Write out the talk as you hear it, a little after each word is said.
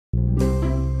Hi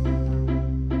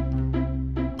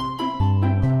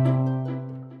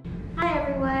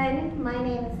everyone, my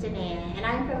name is Danae and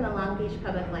I'm from the Long Beach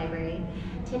Public Library.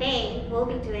 Today we'll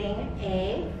be doing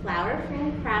a flower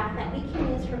frame craft that we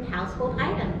can use from household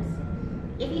items.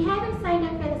 If you haven't signed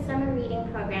up for the summer reading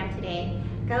program today,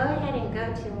 go ahead and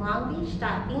go to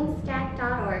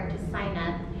longbeach.beanstack.org to sign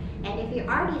up. And if you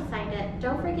already signed up,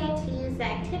 don't forget to use the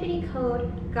activity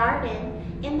code GARDEN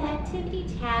in the activity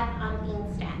tab on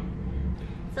Beanstack.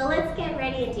 So let's get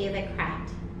ready and do the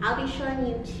craft. I'll be showing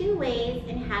you two ways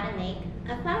in how to make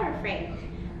a flower frame.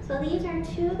 So these are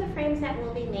two of the frames that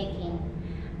we'll be making.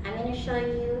 I'm going to show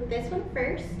you this one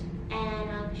first, and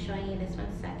I'll be showing you this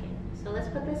one second. So let's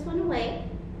put this one away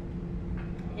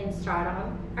and start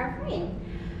on our frame.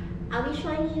 I'll be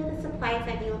showing you the supplies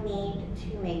that you'll need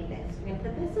to make this. We're going to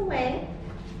put this away,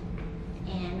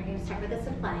 and we're going to start with the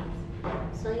supplies.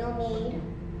 So you'll need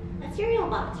a cereal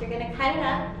box. You're going to cut it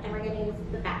up, and we're going to use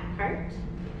the back part.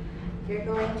 You're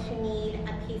going to need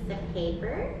a piece of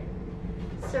paper,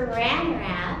 saran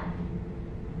wrap,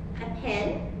 a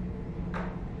pen,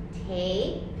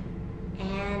 tape,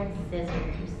 and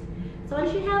scissors. So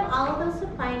once you have all of those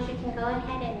supplies, you can go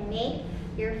ahead and make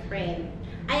your frame.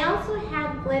 I also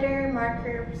have glitter,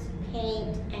 markers,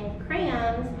 paint, and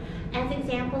crayons as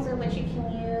examples of what you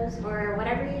can use, or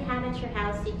whatever you have at your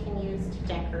house you can use to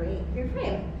decorate your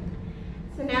frame.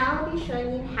 So now I'll be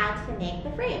showing you how to make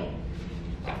the frame.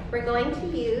 We're going to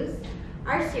use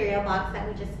our cereal box that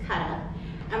we just cut up,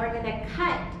 and we're going to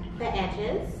cut the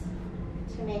edges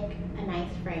to make a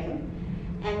nice frame,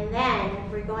 and then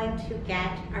we're going to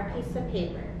get our piece of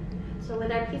paper. So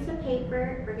with our piece of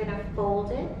paper, we're going to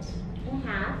fold it in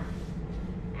half,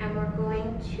 and we're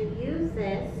going to use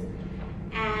this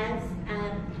as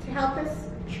to help us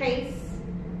trace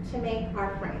to make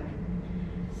our frame.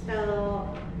 So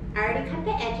I already cut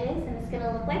the edges, and it's going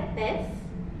to look like this.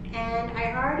 And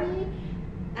I already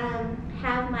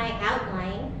have my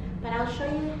outline, but I'll show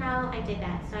you how I did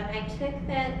that. So I took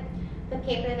the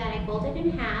paper that I folded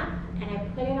in half, and I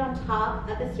put it on top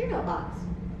of the cereal box.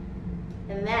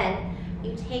 And then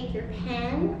you take your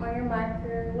pen or your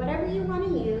marker, whatever you want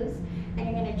to use, and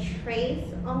you're going to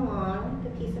trace along the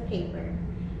piece of paper.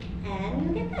 And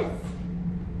you'll get this.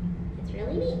 It's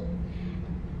really neat.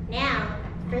 Now,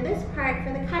 for this part,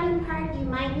 for the cutting part, you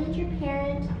might need your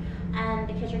parent,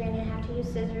 because you're going to have to use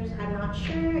scissors. I'm not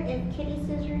sure if kitty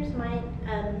scissors might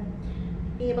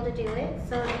be able to do it.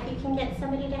 So if you can get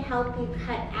somebody to help you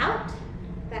cut out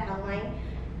the outline,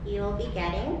 you'll be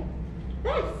getting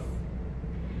this.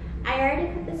 I already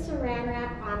put the saran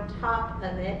wrap on top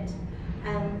of it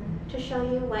to show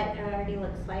you what it already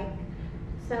looks like.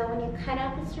 So when you cut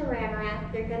out the saran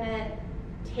wrap, you're going to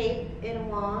tape it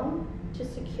along to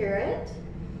secure it.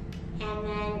 And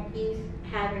then you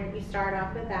start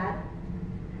off with that.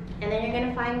 And then you're going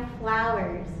to find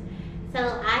flowers.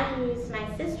 So I used my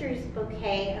sister's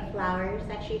bouquet of flowers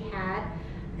that she had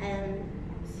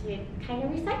to kind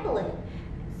of recycle it.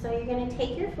 So you're going to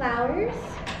take your flowers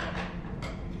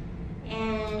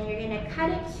and you're going to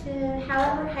cut it to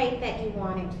however height that you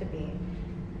want it to be.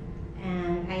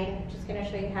 And I'm just going to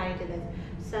show you how I did this.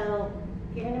 So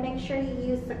you're going to make sure you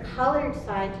use the colored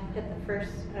side to put the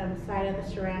first side of the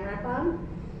saran wrap on.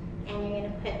 And you're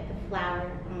going to put the flower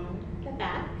on the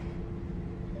back.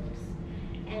 Oops.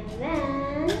 And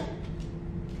then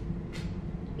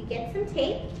you get some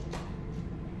tape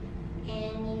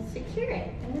and you secure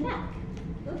it in the back.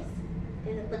 Oops,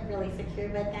 doesn't look really secure,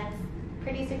 but that's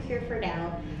pretty secure for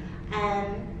now.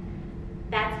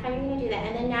 That's how you're going to do that.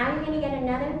 And then now you're going to get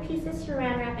another piece of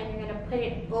saran wrap and you're going to put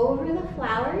it over the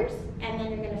flowers, and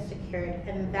then you're going to secure it.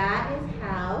 And that is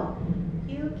how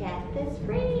you get this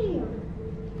frame.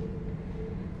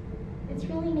 It's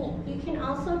really neat. You can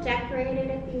also decorate it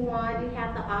if you want. You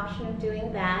have the option of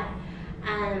doing that.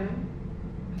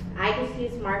 I just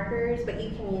use markers, but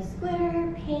you can use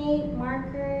glitter, paint,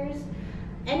 markers,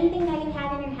 anything that you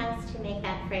have in your house to make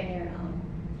that frame your own.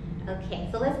 Okay,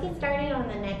 so let's get started on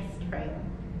the next frame.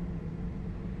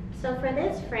 So for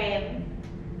this frame,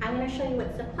 I'm going to show you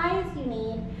what supplies you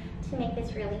need to make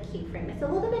this really cute frame. It's a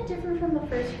little bit different from the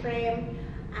first frame,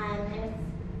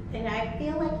 and I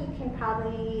feel like you can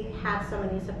probably have some of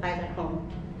these supplies at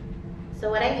home. So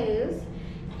what I use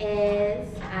is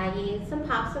I use some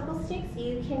popsicle sticks.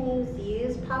 You can use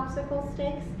used popsicle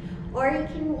sticks, or you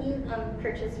can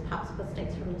purchase popsicle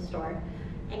sticks from the store.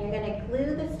 And you're going to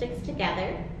glue the sticks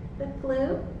together with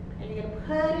glue, and you're going to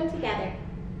put them together,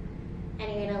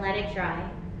 and you're going to let it dry.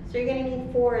 So you're going to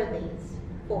need 4 of these,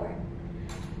 4.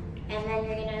 And then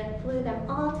you're going to glue them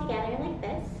all together like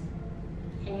this,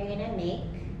 and you're going to make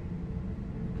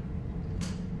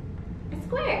a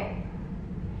square.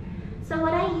 So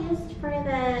what I used for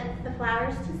the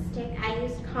flowers to stick, I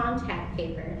used contact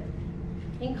paper.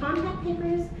 And contact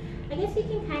papers, I guess you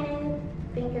can kind of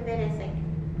think of it as like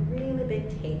really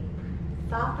big tape.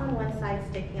 Soft on one side,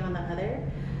 sticky on the other.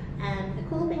 And the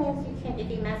cool thing is you can, if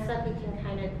you mess up, you can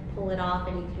kind of pull it off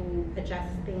and you can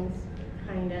adjust things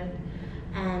kind of.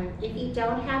 If you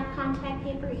don't have contact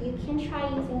paper, you can try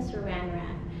using saran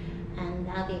wrap, and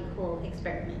that'll be a cool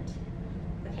experiment.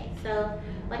 Okay, so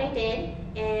what I did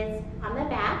is on the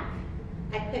back,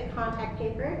 I put contact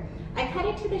paper. I cut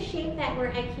it to the shape that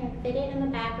where I can fit it in the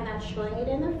back without showing it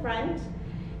in the front.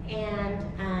 And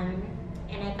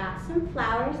I got some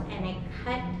flowers and I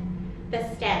cut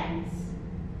the stems.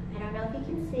 I don't know if you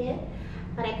can see it,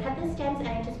 but I cut the stems and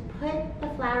I just put the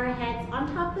flower heads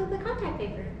on top of the contact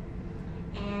paper.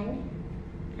 And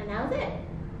that was it.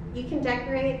 You can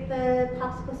decorate the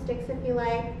popsicle sticks if you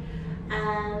like.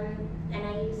 And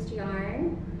I used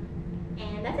yarn,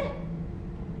 and that's it.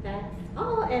 That's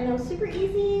all, and it was super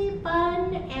easy,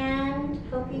 fun, and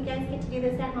hope you guys get to do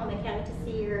this at home. I can't wait to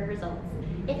see your results.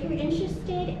 If you're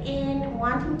interested in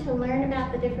wanting to learn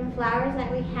about the different flowers that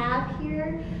we have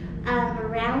here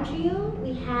around you,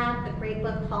 we have a great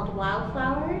book called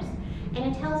Wildflowers, and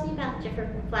it tells you about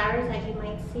different flowers that you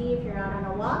might see if you're out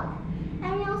on a walk.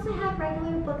 And we also have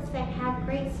regular books that have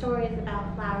great stories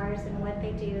about flowers and what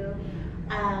they do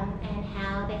and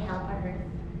how they help our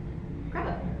earth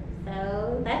grow.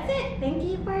 So that's it. Thank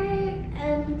you for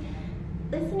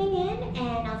listening